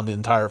was down the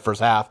entire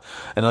first half.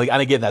 And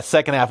again, that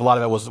second half, a lot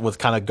of it was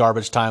kind of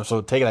garbage time,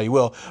 so take it how you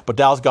will. But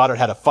Dallas Goedert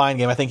had a fine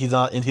game. I think he's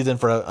in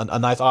for a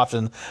nice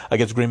option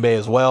against Green Bay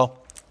as well.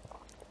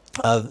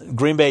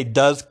 Green Bay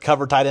does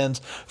cover tight ends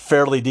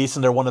fairly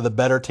decent. They're one of the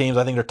better teams.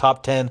 I think they're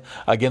top 10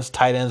 against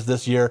tight ends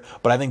this year,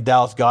 but I think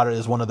Dallas Goedert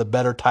is one of the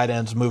better tight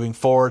ends moving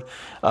forward.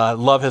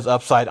 Love his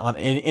upside on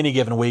any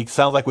given week.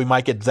 Sounds like we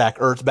might get Zach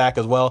Ertz back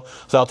as well,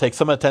 so I'll take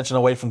some attention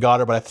away from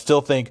Goedert, but I still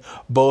think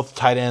both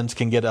tight ends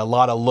can get a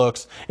lot of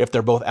looks if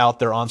they're both out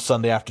there on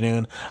Sunday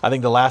afternoon. I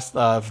think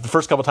the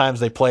first couple times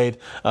they played,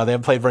 they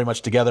haven't played very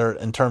much together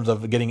in terms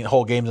of getting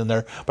whole games in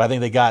there, but I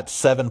think they got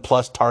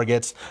 7+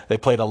 targets. They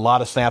played a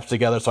lot of snaps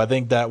together, so I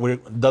think that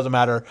it doesn't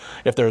matter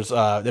if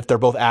they're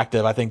both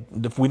active. I think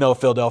if we know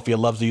Philadelphia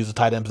loves to use the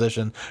tight end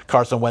position,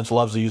 Carson Wentz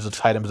loves to use the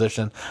tight end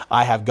position.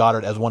 I have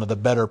Goddard as one of the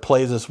better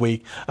plays this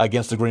week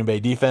against the Green Bay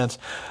defense.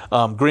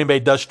 Green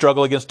Bay does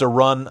struggle against the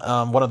run,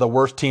 one of the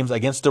worst teams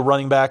against the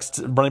running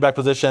back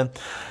position.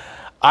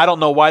 I don't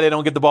know why they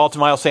don't get the ball to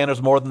Miles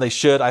Sanders more than they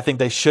should. I think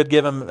they should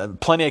give him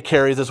plenty of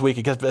carries this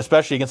week,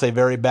 especially against a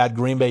very bad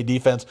Green Bay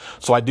defense.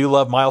 So I do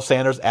love Miles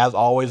Sanders, as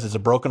always. It's a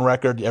broken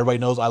record. Everybody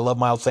knows I love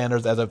Miles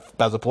Sanders as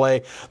a play.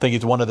 I think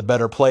he's one of the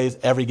better plays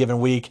every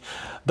given week.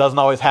 Doesn't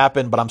always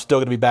happen, but I'm still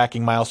going to be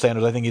backing Miles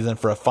Sanders. I think he's in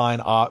for a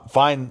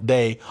fine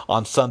day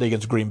on Sunday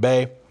against Green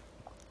Bay.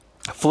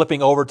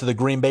 Flipping over to the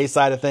Green Bay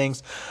side of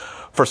things,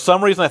 for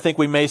some reason, I think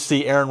we may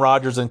see Aaron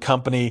Rodgers and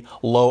company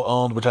low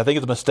owned, which I think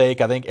is a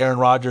mistake. I think Aaron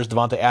Rodgers,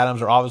 Devontae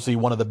Adams are obviously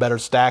one of the better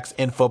stacks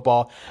in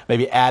football.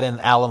 Maybe add in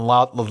Alan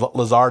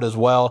Lazard as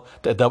well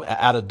to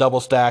add a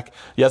double stack.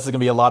 Yes, it's going to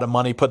be a lot of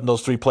money putting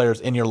those three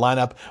players in your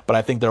lineup, but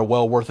I think they're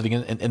well worth it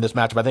in this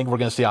matchup. I think we're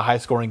going to see a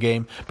high-scoring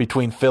game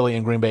between Philly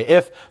and Green Bay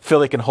if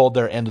Philly can hold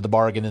their end of the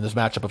bargain in this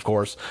matchup, of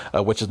course,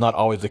 which is not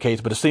always the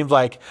case. But it seems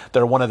like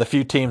they're one of the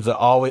few teams that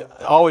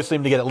always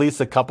seem to get at least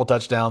a couple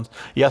touchdowns.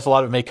 Yes, a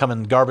lot of it may come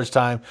in garbage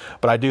time,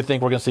 but I do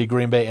think we're going to see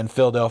Green Bay and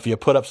Philadelphia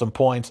put up some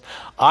points.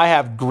 I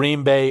have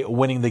Green Bay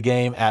winning the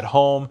game at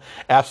home.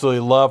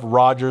 Absolutely love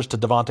Rodgers to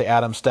Devontae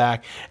Adams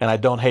stack, and I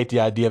don't hate the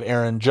idea of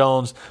Aaron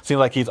Jones. Seems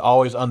like he's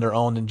always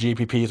under-owned in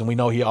GPPs, and we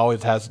know he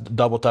always has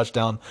double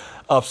touchdown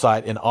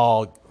upside in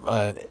all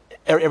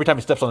every time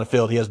he steps on the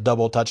field, he has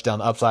double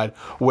touchdown upside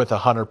with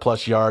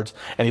 100+ yards,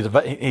 and he's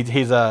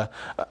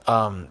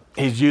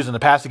using the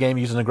passing game,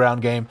 using the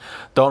ground game.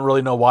 Don't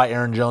really know why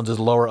Aaron Jones is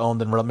lower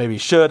owned than maybe he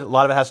should. A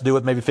lot of it has to do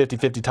with maybe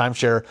 50-50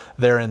 timeshare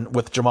there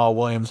with Jamal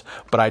Williams,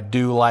 but I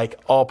do like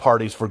all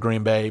parties for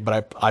Green Bay,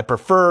 but I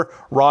prefer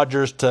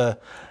Rodgers to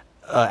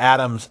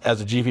Adams as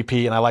a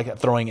GPP, and I like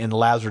throwing in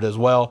Lazard as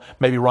well.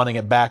 Maybe running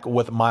it back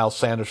with Miles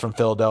Sanders from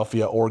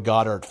Philadelphia or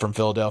Goddard from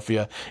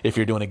Philadelphia if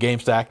you're doing a game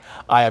stack.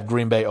 I have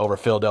Green Bay over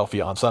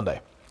Philadelphia on Sunday.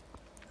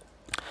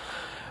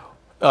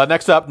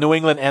 Next up, New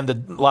England and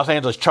the Los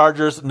Angeles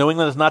Chargers. New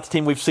England is not the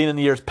team we've seen in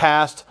the years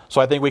past,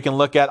 so I think we can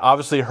look at,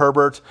 obviously,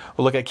 Herbert.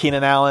 We'll look at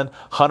Keenan Allen,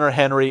 Hunter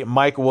Henry,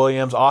 Mike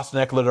Williams, Austin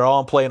Eckler. They're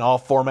all in play in all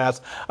formats.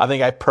 I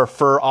think I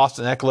prefer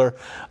Austin Eckler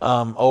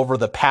over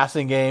the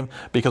passing game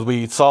because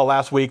we saw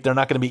last week they're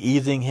not going to be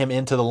easing him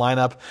into the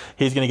lineup.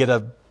 He's going to get a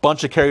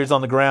bunch of carries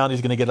on the ground.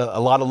 He's going to get a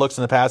lot of looks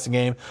in the passing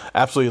game.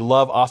 Absolutely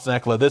love Austin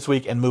Eckler this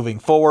week and moving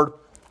forward.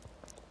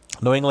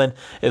 New England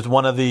is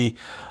one of the,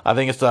 I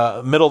think it's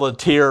the middle of the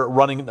tier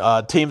running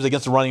teams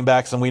against the running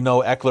backs, and we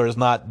know Eckler is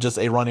not just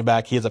a running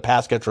back; he is a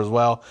pass catcher as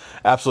well.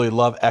 Absolutely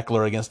love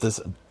Eckler against this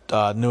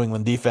New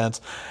England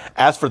defense.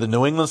 As for the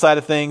New England side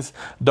of things,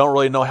 don't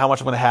really know how much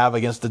I'm going to have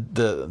against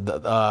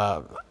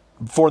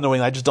for New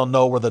England. I just don't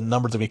know where the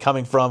numbers are going to be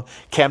coming from.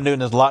 Cam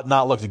Newton has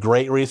not looked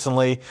great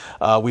recently.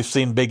 We've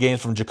seen big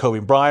games from Jacoby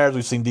Myers.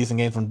 We've seen decent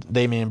games from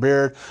Damian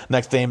Beard.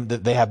 Next game,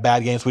 they have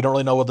bad games. We don't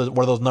really know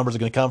where those numbers are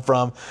going to come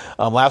from.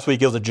 Last week,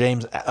 it was a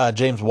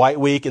James White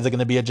week. Is it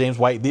going to be a James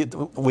White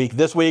week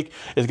this week?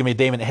 Is it going to be a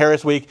Damon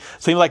Harris week?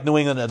 Seems like New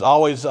England is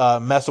always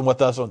messing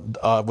with us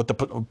with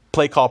the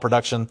play call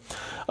production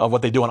of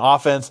what they do on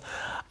offense.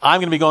 I'm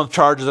going to be going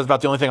Chargers. That's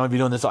about the only thing I'm going to be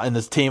doing in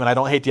this team, and I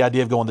don't hate the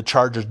idea of going the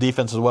Chargers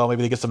defense as well.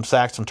 Maybe they get some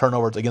sacks, some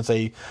turnovers against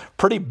a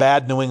pretty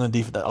bad New England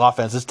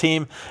offense. This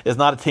team is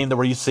not a team that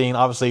we're used to seeing.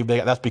 Obviously,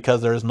 that's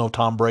because there is no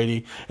Tom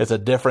Brady. It's a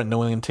different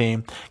New England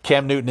team.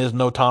 Cam Newton is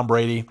no Tom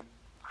Brady.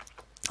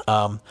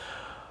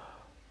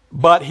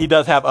 But he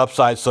does have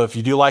upside, so if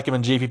you do like him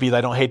in GPPs,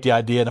 I don't hate the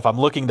idea. And if I'm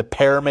looking to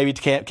pair maybe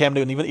to Cam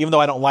Newton, even though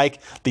I don't like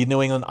the New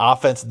England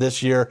offense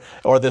this year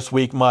or this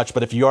week much,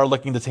 but if you are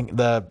looking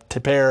to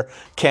pair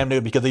Cam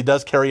Newton because he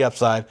does carry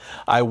upside,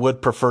 I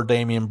would prefer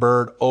Damian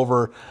Byrd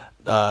over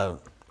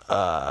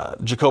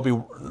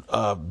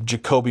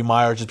Jacoby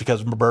Myers just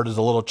because Byrd is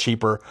a little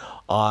cheaper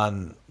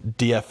on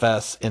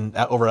DFS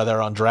over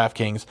there on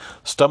DraftKings.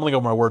 Stumbling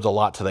over my words a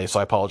lot today, so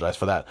I apologize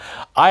for that.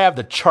 I have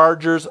the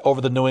Chargers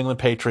over the New England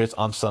Patriots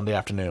on Sunday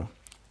afternoon.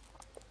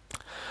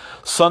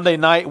 Sunday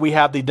night, we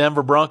have the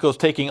Denver Broncos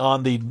taking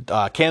on the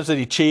Kansas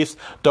City Chiefs.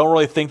 Don't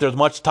really think there's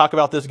much to talk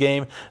about this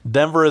game.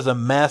 Denver is a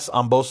mess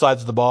on both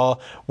sides of the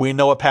ball. We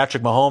know what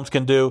Patrick Mahomes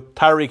can do.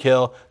 Tyreek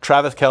Hill,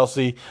 Travis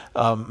Kelce,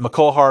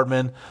 Mecole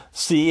Hardman,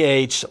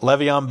 C.H.,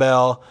 Le'Veon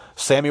Bell,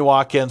 Sammy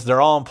Watkins,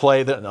 they're all in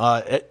play.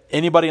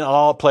 Anybody and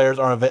all players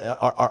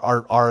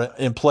are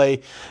in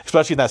play,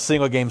 especially in that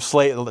single game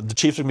slate. The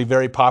Chiefs are going to be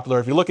very popular.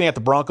 If you're looking at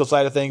the Broncos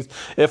side of things,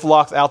 if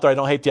Lock's out there, I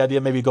don't hate the idea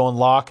of maybe going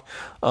Lock.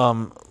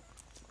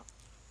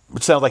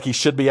 It sounds like he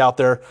should be out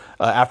there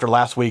after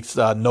last week's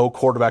no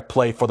quarterback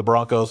play for the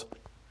Broncos.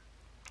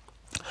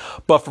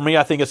 But for me,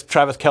 I think it's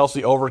Travis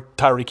Kelce over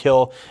Tyreek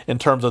Hill in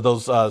terms of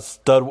those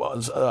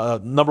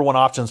number one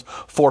options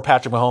for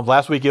Patrick Mahomes.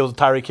 Last week, it was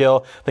Tyreek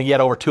Hill. I think he had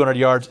over 200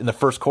 yards in the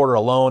first quarter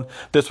alone.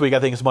 This week, I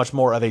think it's much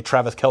more of a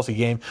Travis Kelce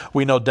game.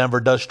 We know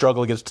Denver does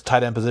struggle against the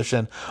tight end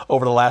position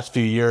over the last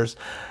few years.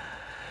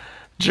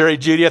 Jerry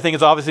Jeudy, I think,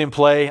 is obviously in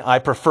play. I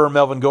prefer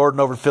Melvin Gordon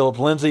over Phillip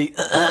Lindsay.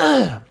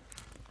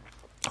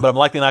 But I'm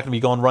likely not going to be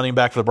going running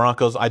back for the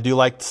Broncos. I do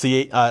like to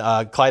see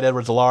Clyde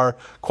Edwards-Helaire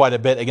quite a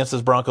bit against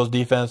this Broncos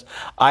defense.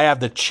 I have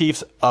the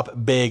Chiefs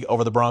up big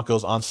over the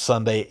Broncos on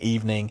Sunday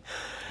evening.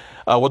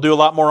 We'll do a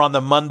lot more on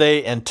the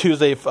Monday and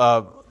Tuesday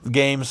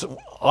games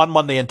on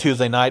Monday and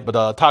Tuesday night,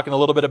 but talking a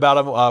little bit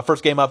about them.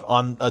 First game up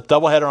on a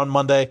doubleheader on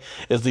Monday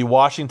is the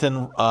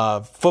Washington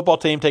football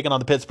team taking on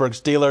the Pittsburgh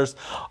Steelers.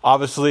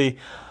 Obviously,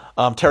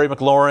 Terry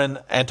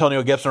McLaurin,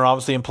 Antonio Gibson are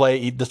obviously in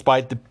play,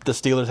 despite the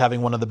Steelers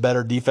having one of the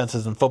better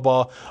defenses in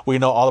football. We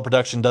know all the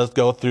production does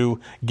go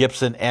through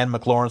Gibson and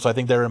McLaurin, so I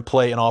think they're in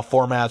play in all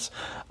formats.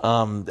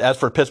 As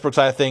for Pittsburgh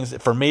side of things,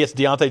 for me, it's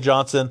Deontay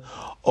Johnson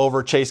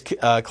over Chase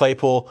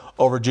Claypool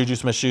over Juju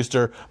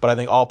Smith-Schuster, but I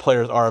think all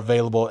players are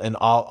available and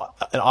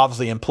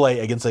obviously in play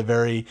against a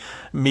very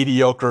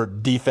mediocre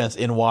defense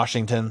in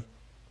Washington.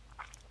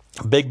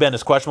 Big Ben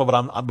is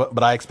questionable,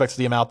 but I expect to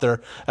see him out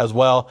there as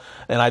well.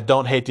 And I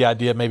don't hate the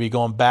idea of maybe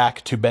going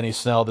back to Benny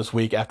Snell this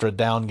week after a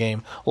down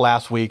game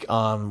last week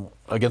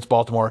against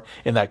Baltimore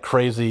in that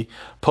crazy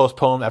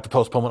postponement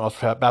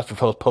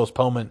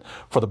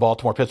for the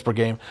Baltimore-Pittsburgh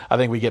game. I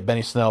think we get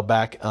Benny Snell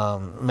back.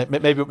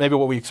 Maybe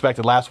what we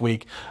expected last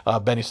week,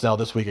 Benny Snell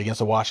this week against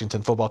the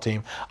Washington football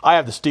team. I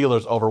have the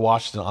Steelers over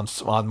Washington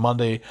on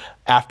Monday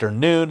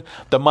afternoon.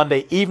 The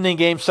Monday evening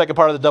game, second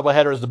part of the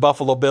doubleheader, is the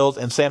Buffalo Bills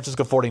and San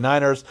Francisco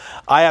 49ers.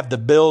 I have the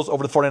Bills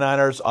over the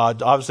 49ers.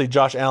 Obviously,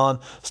 Josh Allen,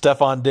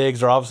 Stephon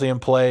Diggs are obviously in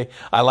play.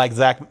 I like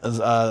Zach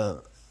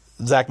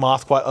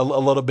Moss quite a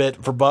little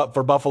bit for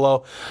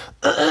Buffalo.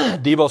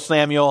 Deebo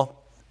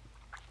Samuel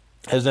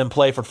is in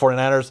play for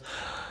 49ers.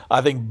 I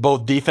think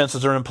both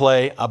defenses are in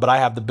play, but I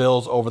have the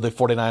Bills over the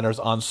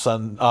 49ers on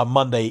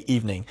Monday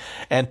evening.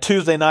 And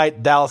Tuesday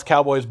night, Dallas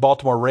Cowboys,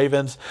 Baltimore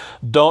Ravens.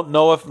 Don't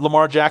know if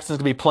Lamar Jackson's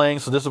going to be playing,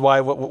 so this is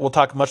why we'll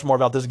talk much more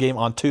about this game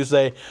on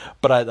Tuesday.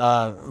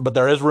 But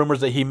there is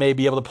rumors that he may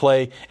be able to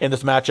play in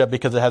this matchup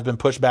because it has been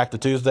pushed back to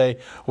Tuesday,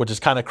 which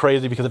is kind of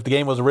crazy because if the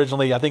game was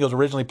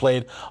originally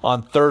played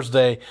on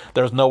Thursday,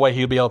 there's no way he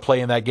would be able to play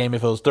in that game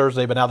if it was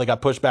Thursday, but now they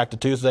got pushed back to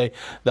Tuesday.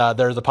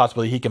 There's a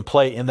possibility he can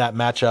play in that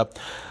matchup.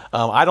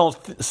 I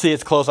don't see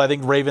it's close. I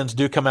think Ravens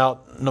do come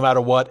out no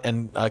matter what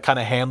and kind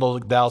of handle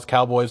the Dallas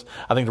Cowboys.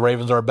 I think the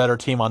Ravens are a better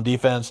team on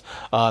defense.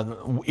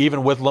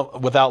 Even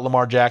without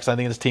Lamar Jackson, I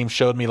think this team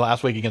showed me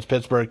last week against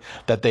Pittsburgh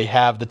that they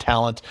have the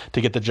talent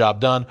to get the job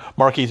done.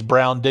 Marquise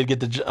Brown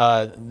did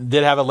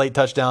have a late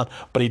touchdown,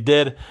 but he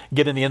did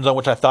get in the end zone,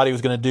 which I thought he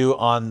was going to do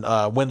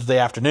on Wednesday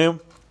afternoon.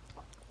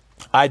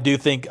 I do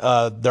think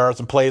there are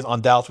some plays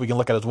on Dallas we can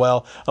look at as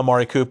well.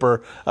 Amari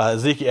Cooper,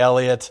 Ezekiel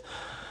Elliott,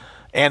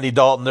 Andy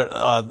Dalton,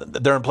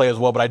 they're in play as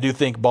well, but I do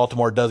think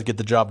Baltimore does get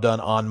the job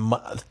done on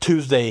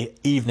Tuesday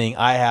evening.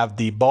 I have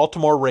the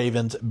Baltimore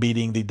Ravens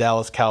beating the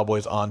Dallas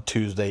Cowboys on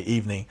Tuesday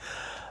evening.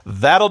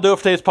 That'll do it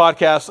for today's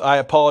podcast. I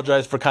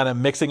apologize for kind of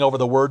mixing over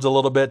the words a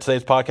little bit.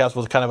 Today's podcast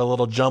was kind of a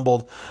little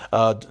jumbled,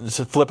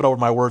 just flipping over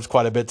my words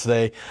quite a bit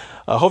today.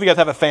 Hope you guys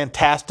have a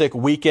fantastic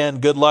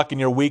weekend. Good luck in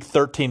your Week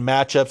 13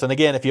 matchups. And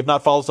again, if you have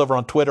not followed us over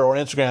on Twitter or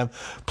Instagram,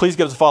 please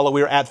give us a follow.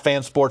 We are at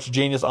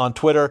FanSportsGenius on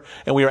Twitter,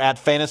 and we are at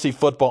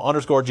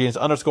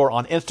FantasyFootball_Genius_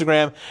 on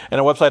Instagram.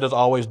 And our website, as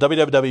always,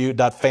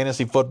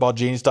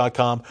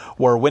 www.fantasyfootballgenius.com,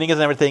 where winning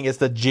isn't everything. It's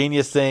the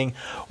genius thing.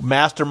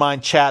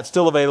 Mastermind chat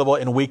still available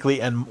in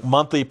weekly and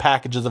monthly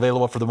packages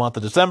available for the month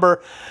of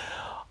December.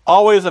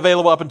 Always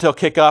available up until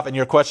kickoff, and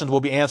your questions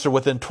will be answered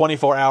within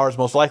 24 hours,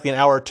 most likely an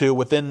hour or two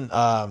within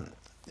our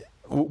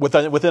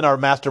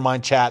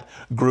mastermind chat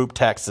group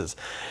texts.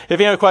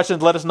 If you have any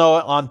questions, let us know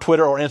on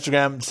Twitter or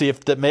Instagram. See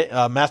if the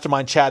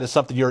mastermind chat is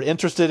something you're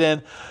interested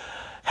in.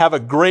 Have a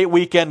great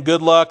weekend.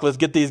 Good luck. Let's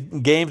get these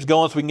games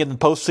going so we can get in the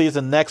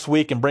postseason next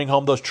week and bring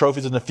home those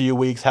trophies in a few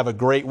weeks. Have a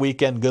great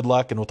weekend. Good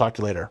luck, and we'll talk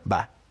to you later.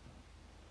 Bye.